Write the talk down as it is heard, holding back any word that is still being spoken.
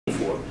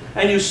for.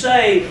 And you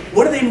say,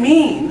 what do they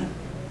mean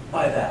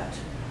by that?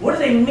 What do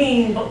they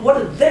mean, what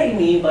do they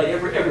mean by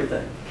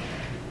everything?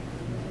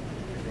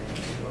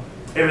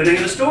 Everything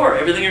in the store,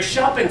 everything you're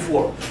shopping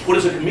for. What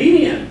does a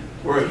comedian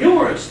or a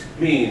humorist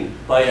mean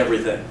by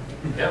everything?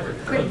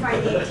 Everything. Couldn't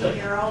find the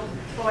 18-year-old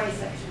boy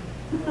section.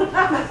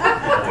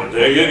 Well,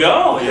 there you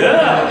go,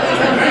 yeah.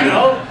 There you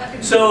go.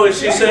 So if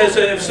she says,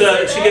 if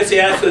she gets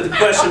the answer to the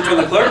question from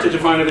the clerk, did you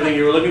find everything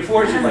you were looking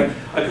for? She's like,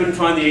 I couldn't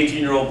find the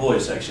 18-year-old boy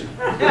section.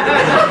 It's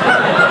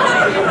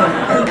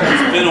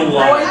been a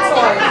while.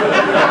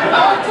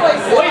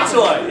 Boy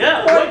toy,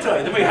 yeah, boy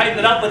toy. Then we heighten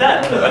it up with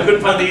that. I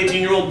couldn't find the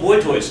 18-year-old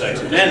boy toy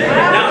section. And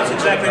now it's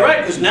exactly right,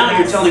 because now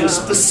you're telling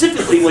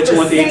specifically what you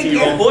want the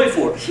 18-year-old boy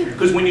for.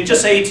 Because when you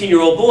just say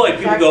 18-year-old boy,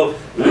 people go,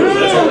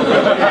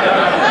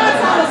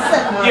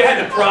 you had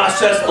to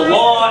process the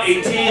law,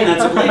 18,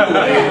 that's illegal.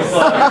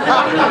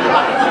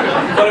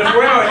 But if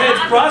we're in our heads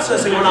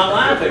processing, we're not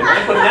laughing,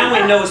 right? But now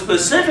we know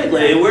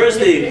specifically, where's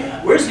the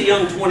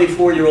young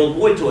 24-year-old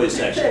boy toy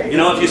section? You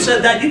know, if you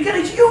said that, you get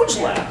a huge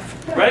laugh,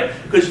 right?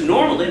 Because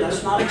normally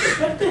that's not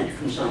expected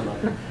from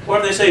somebody. Or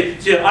if they say,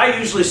 yeah, I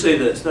usually say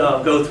this,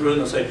 they'll go through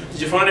and they'll say,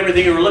 did you find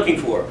everything you were looking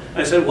for? And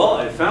I said, well,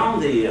 I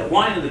found the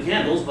wine and the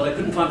candles, but I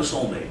couldn't find a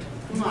soulmate.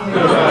 I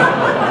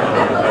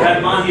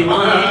had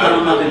mahi-mahi, but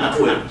I'm not into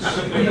twins.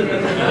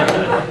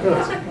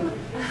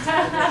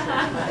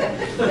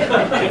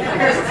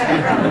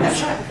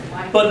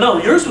 But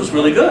no, yours was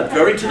really good.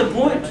 Very to the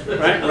point,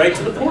 right? Right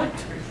to the point.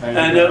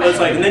 And it was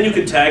like, and then you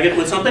could tag it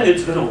with something,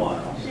 it's been a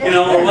while. You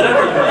know, or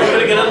whatever. You're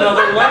going to get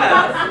another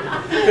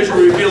laugh because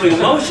you're revealing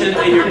emotion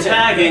and you're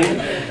tagging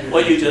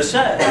what you just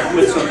said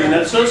with something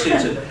that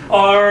associates it.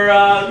 Or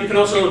you can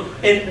also,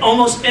 in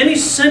almost any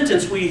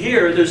sentence we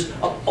hear, there's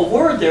a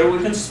word there we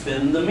can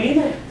spin the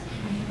meaning.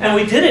 And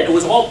we did it. It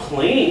was all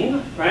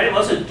clean, right? It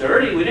wasn't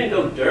dirty. We didn't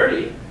go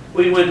dirty.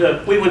 We went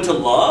to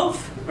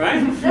love, right?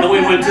 And we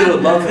went to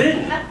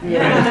loving.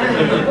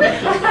 Right?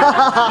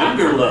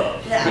 Cougar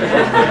love.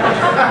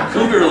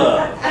 Cougar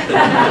love.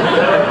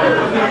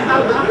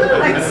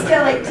 I'm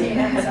still 18,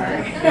 I'm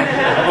sorry.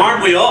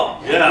 Aren't we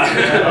all?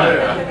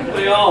 Yeah.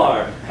 We all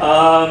are.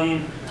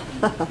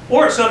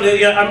 Or something,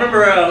 yeah, I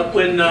remember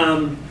when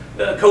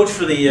coach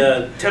for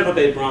the Tampa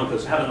Bay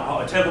Broncos,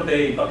 Tampa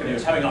Bay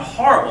Buccaneers, having a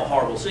horrible,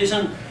 horrible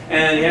season,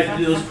 and he had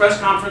to do those press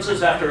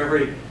conferences after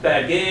every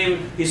bad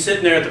game. He's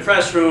sitting there at the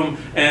press room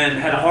and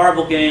had a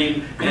horrible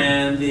game,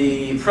 and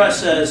the press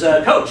says,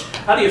 Coach,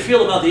 how do you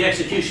feel about the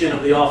execution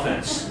of the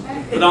offense?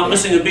 Without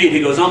missing a beat, he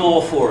goes, I'm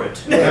all for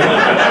it.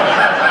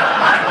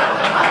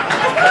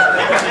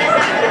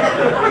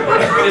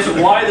 Is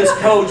why this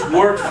coach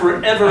worked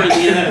forever in the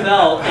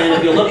NFL, and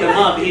if you look him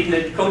up,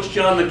 Coach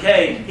John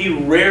McKay, he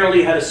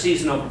rarely had a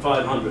season over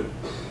 500.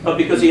 But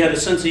because he had a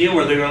sense of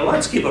humor, they go,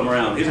 let's keep him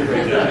around, he's a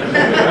great guy.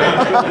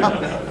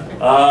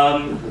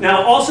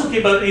 Now also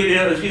keep,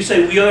 as you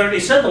say, we already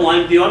said the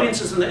line, the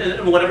audience is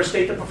in whatever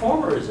state the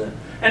performer is in.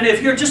 And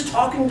if you're just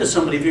talking to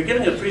somebody, if you're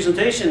giving a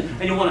presentation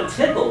and you want to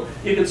tickle,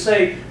 you could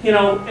say, you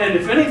know, and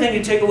if anything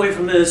you take away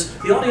from this,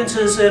 the audience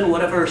is in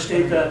whatever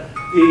state the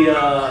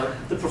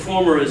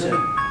performer is in.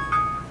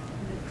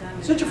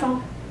 Is it your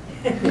phone?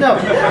 No.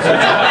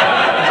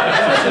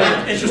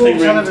 Interesting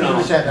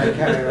ringtone.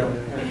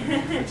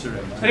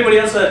 Anybody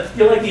else,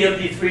 you like the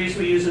MP3s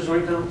we use as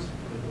ringtones?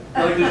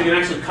 I like that you can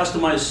actually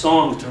customize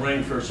songs to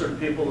ring for certain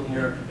people in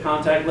your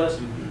contact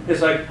list.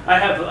 It's like,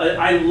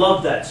 I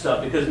love that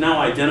stuff because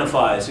now it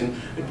identifies and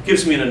it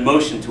gives me an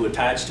emotion to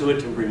attach to it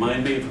to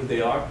remind me of who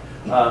they are.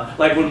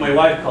 Like when my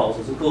wife calls,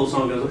 it's a cool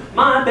song that goes,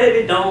 my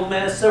baby don't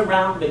mess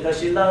around because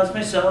she loves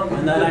me so,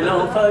 and that I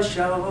know for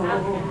sure.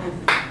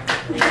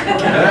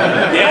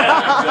 Yeah,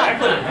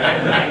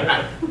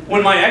 exactly.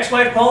 When my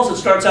ex-wife calls, it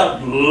starts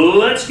out,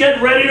 let's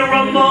get ready to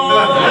rumble.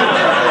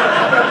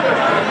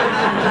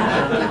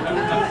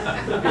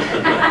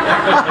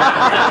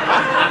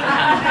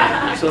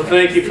 So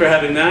thank you for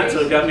having that. So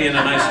it got me in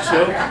a nice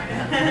choke.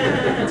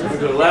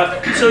 Go to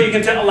left. So you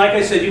can tell, like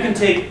I said, you can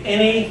take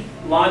any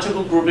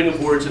logical grouping of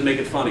words and make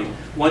it funny.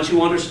 Once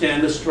you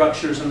understand the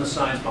structures and the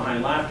science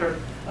behind laughter,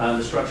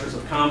 the structures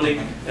of comedy,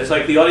 it's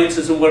like the audience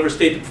is in whatever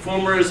state the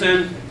performer is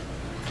in.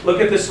 Look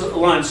at this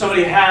line.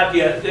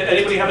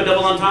 Anybody have a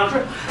double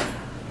entendre?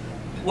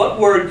 What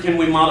word can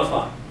we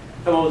modify?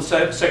 Come on with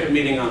the second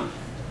meaning on.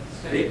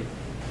 State.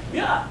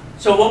 Yeah.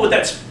 So what would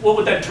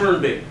that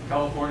term be?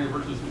 California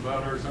versus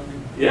Nevada or something?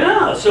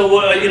 Yeah.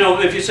 So you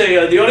know, if you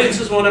say the audience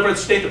is whatever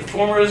state the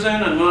performer is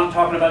in, I'm not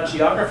talking about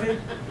geography.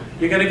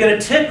 You're going to get a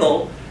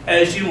tickle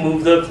as you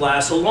move the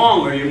class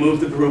along or you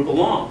move the group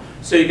along.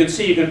 So you can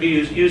see you can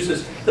use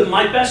this.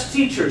 My best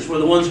teachers were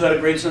the ones who had a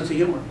great sense of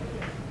humor.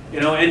 You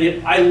know,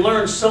 and I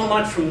learned so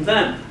much from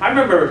them. I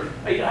remember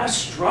I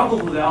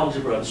struggled with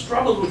algebra, I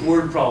struggled with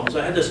word problems.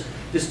 I had this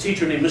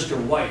teacher named Mr.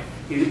 White.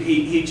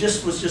 He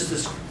just was just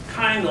this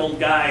kind old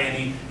guy,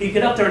 and he'd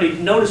get up there and he'd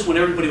notice when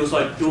everybody was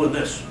like doing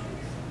this.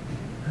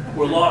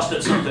 We're lost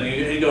at something.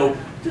 He'd go,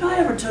 did I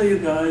ever tell you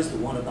guys the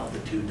one about the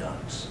two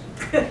ducks?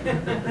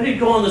 And he'd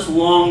go on this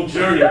long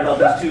journey about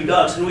these two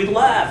ducks, and we'd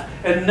laugh.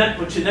 And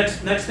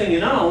next thing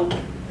you know,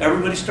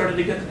 Everybody started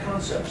to get the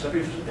concepts.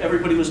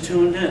 Everybody was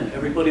tuned in.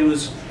 Everybody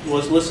was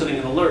listening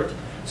and alert.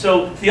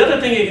 So the other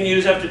thing you can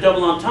use after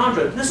double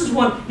entendre, this is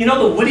one, you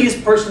know the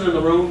wittiest person in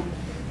the room?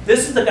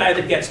 This is the guy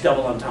that gets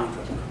double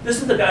entendre.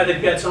 This is the guy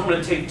that gets, I'm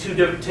going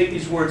to take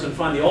these words and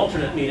find the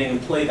alternate meaning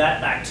and play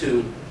that back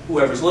to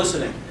whoever's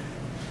listening.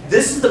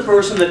 This is the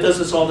person that does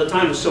this all the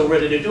time, is so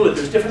ready to do it.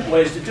 There's different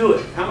ways to do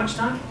it. How much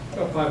time?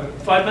 Oh, 5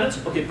 minutes. 5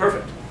 minutes? Okay,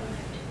 perfect.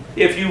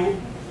 If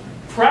you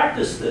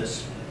practice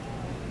this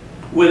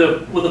with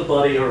a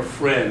buddy or a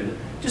friend,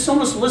 just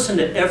almost listen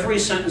to every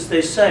sentence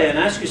they say and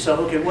ask yourself,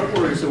 okay, what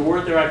word is there a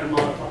word there I can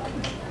modify?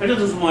 I do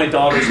this with my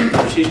daughter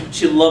sometimes.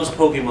 She loves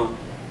Pokemon.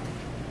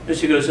 And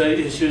she was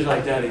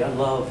like, Daddy, I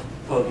love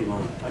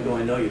Pokemon. I go,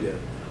 I know you do.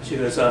 She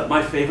goes,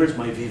 my favorite's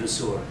my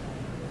Venusaur.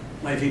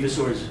 My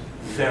Venusaur is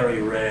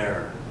very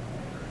rare.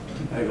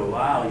 I go,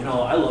 wow, you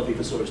know, I love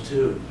Venusaurs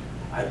too.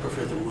 I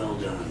prefer them well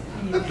done.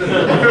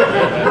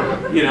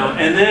 You know,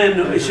 and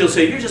then she'll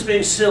say, you're just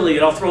being silly,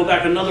 and I'll throw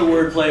back another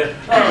word play.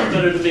 Oh, it's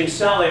better than being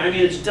Sally. I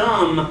mean, it's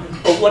dumb,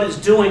 but what it's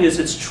doing is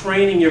it's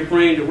training your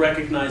brain to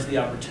recognize the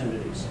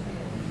opportunities.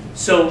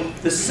 So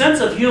the sense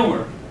of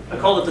humor, I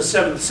call it the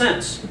seventh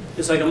sense,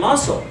 is like a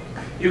muscle.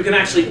 You can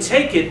actually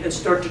take it and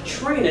start to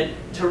train it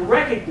to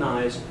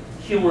recognize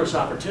humorous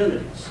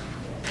opportunities.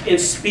 In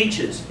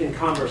speeches, in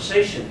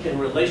conversation, in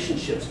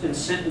relationships, in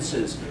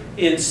sentences,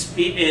 in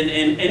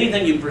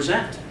anything you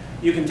present.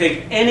 You can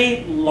take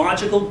any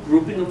logical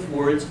grouping of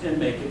words and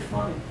make it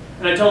funny.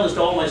 And I tell this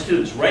to all my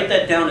students, write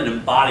that down and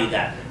embody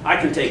that. I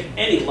can take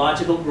any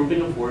logical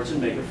grouping of words and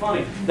make it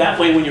funny. That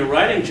way when you're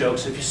writing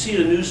jokes, if you see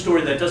a news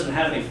story that doesn't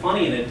have any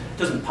funny in it,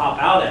 doesn't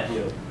pop out at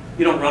you,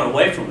 you don't run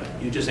away from it.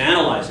 You just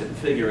analyze it and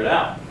figure it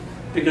out.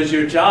 Because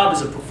your job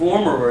as a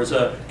performer or as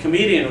a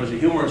comedian or as a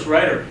humorous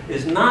writer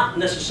is not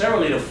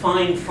necessarily to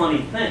find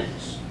funny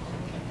things.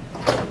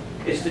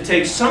 It's to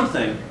take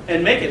something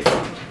and make it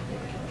funny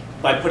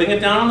by putting it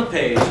down on the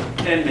page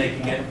and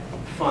making it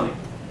funny.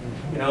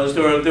 You know, I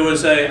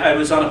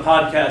was on a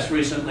podcast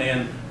recently,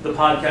 and the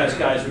podcast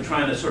guys were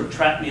trying to sort of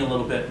trap me a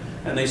little bit,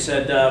 and they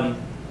said,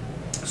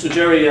 so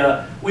Jerry,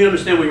 we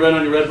understand we read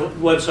on your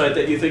website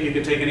that you think you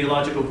could take any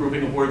logical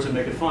grouping of words and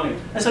make it funny.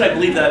 I said, I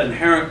believe that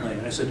inherently.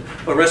 I said,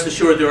 but rest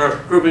assured there are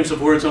groupings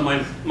of words on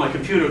my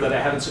computer that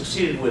I haven't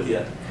succeeded with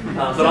yet.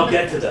 But I'll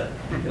get to them.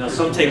 You know,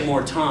 some take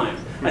more time.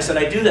 I said,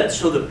 I do that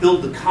so to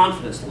build the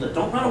confidence.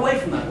 Don't run away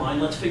from that line,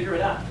 let's figure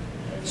it out.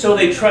 So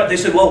they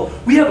said, well,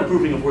 we have a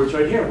grouping of words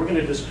right here. We're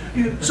going to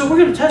so we're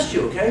going to test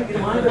you, okay? You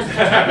mind?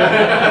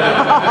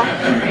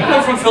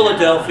 I'm from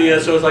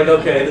Philadelphia, so it's like,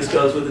 okay, this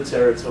goes with the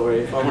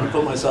territory. If I want to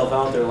put myself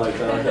out there like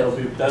that,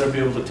 that'll be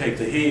able to take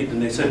the heat. And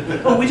they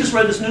said, oh, we just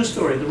read this news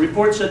story. The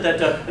report said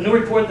that a new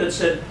report that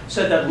said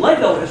that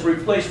Lego has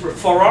replaced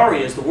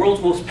Ferrari as the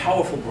world's most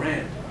powerful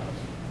brand.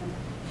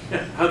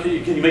 Yeah, how can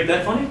you make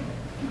that funny?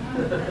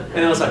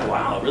 And I was like,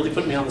 wow, it really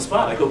put me on the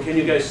spot. I go, can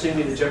you guys sing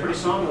me the Jeopardy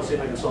song? I'll see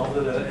if I can solve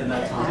it in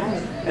that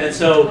time. And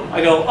so I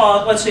go,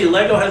 let's see,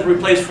 Lego has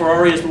replaced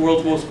Ferrari as the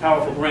world's most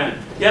powerful brand.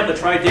 Yeah, but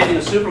try dating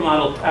a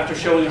supermodel after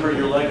showing her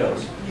your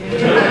Legos.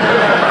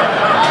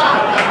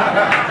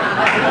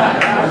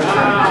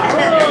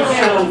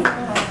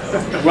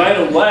 So right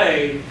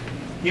away,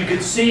 you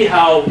could see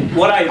how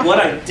what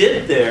I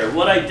did there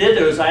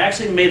is I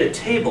actually made a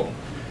table,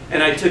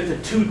 and I took the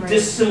two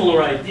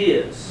dissimilar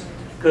ideas.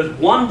 Because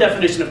one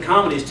definition of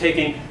comedy is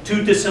taking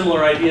two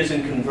dissimilar ideas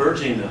and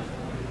converging them.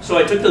 So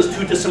I took those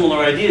two dissimilar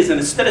ideas, and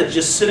instead of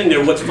just sitting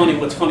there, what's funny,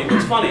 what's funny,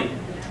 what's funny,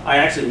 I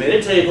actually made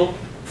a table,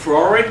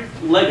 Ferrari,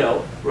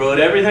 Lego,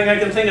 wrote everything I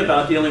can think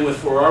about dealing with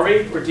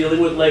Ferrari or dealing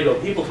with Lego.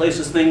 People,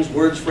 places, things,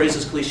 words,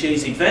 phrases,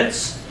 cliches,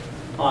 events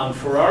on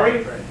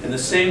Ferrari, and the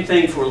same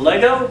thing for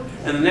Lego.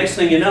 And the next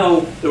thing you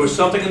know, there was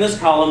something in this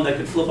column that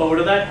could flip over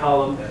to that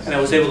column, and I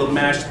was able to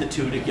mash the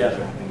two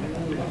together.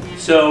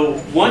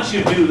 So once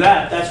you do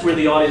that, that's where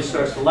the audience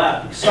starts to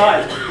laugh.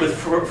 Besides, with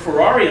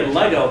Ferrari and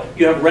Lego,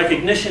 you have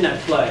recognition at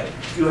play.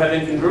 You have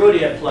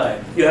incongruity at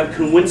play. You have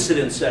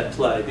coincidence at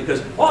play.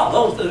 Because,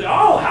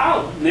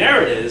 how,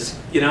 there it is,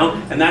 you know?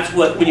 And that's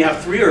what, when you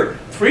have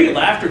three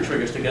laughter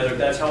triggers together,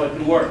 that's how it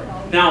can work.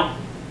 Now,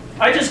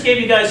 I just gave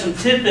you guys some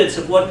tidbits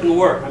of what can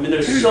work. I mean,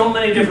 there's so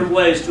many different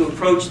ways to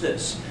approach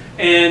this.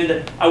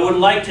 And I would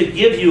like to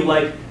give you,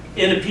 like,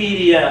 in a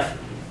PDF,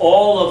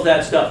 all of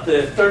that stuff,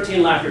 the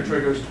 13 laughter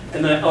triggers,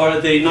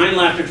 or the 9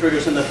 laughter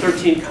triggers and the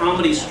 13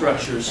 comedy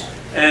structures.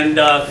 And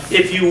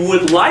if you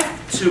would like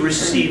to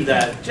receive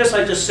that,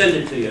 I just send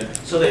it to you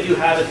so that you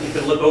have it and you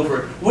can look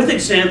over it with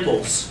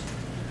examples.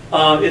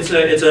 I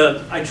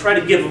try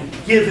to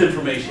give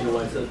information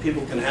away so that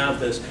people can have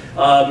this.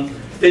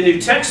 Then you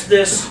text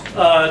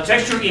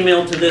text your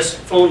email to this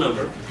phone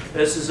number.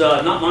 This is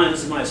not mine,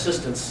 this is my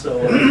assistant's, so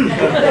busy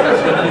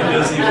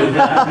with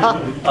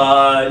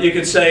that. You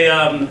could say,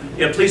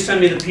 please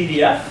send me the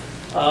PDF,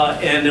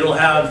 and it'll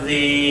have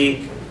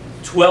the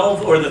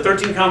 12 or the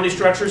 13 comedy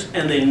structures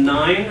and the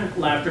 9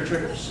 laughter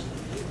triggers.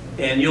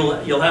 And you'll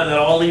have that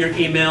all in your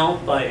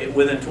email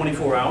within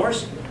 24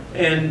 hours.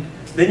 And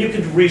then you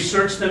can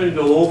research them and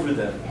go over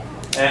them.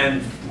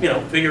 And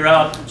figure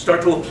out,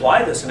 start to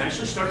apply this and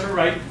actually start to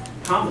write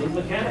comedy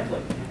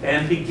mechanically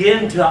and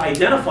begin to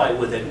identify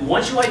with it. And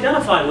once you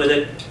identify with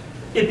it,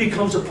 it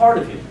becomes a part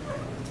of you.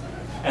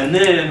 And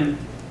then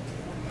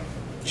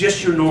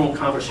just your normal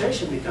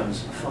conversation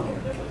becomes funnier.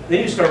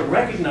 Then you start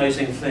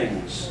recognizing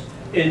things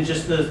in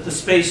just the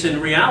space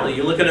in reality.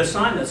 You look at a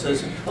sign that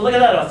says, oh, look at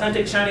that,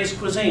 authentic Chinese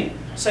cuisine.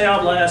 Se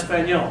habla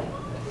español.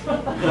 How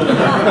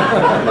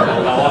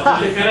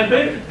authentic can it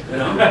be? I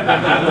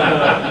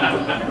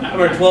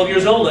was 12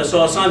 years old, I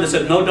saw a sign that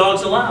said, no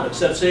dogs allowed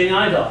except seeing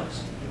eye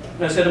dogs.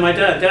 And I said to my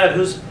dad, Dad,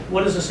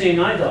 what is a seeing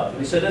eye dog? And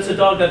he said, that's a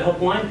dog that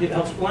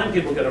helps blind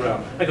people get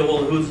around. I go,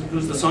 well,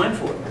 who's the sign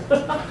for?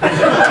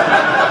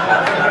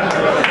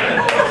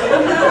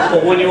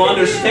 But when you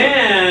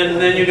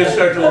understand, then you can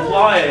start to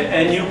apply it,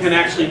 and you can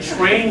actually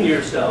train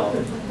yourself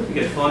to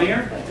get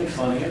funnier and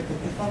funnier and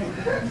funnier.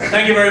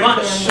 Thank you very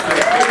much.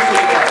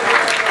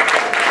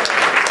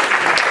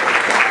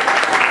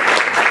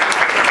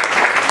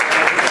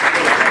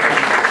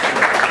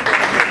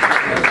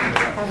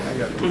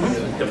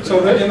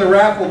 So in the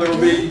raffle, there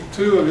will be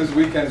 2 of his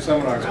weekend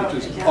seminars, which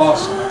is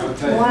awesome. I'll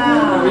tell you.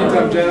 Wow. In the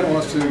meantime, Janet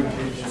wants to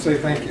say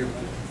thank you.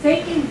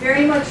 Thank you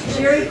very much,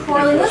 Jerry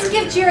Corley. Let's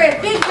give Jerry a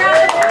big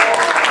round of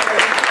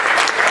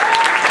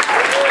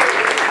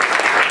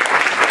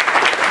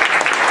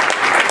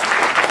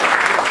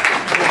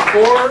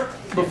applause.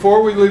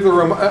 Before we leave the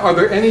room, are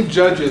there any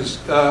judges,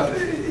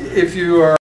 if you are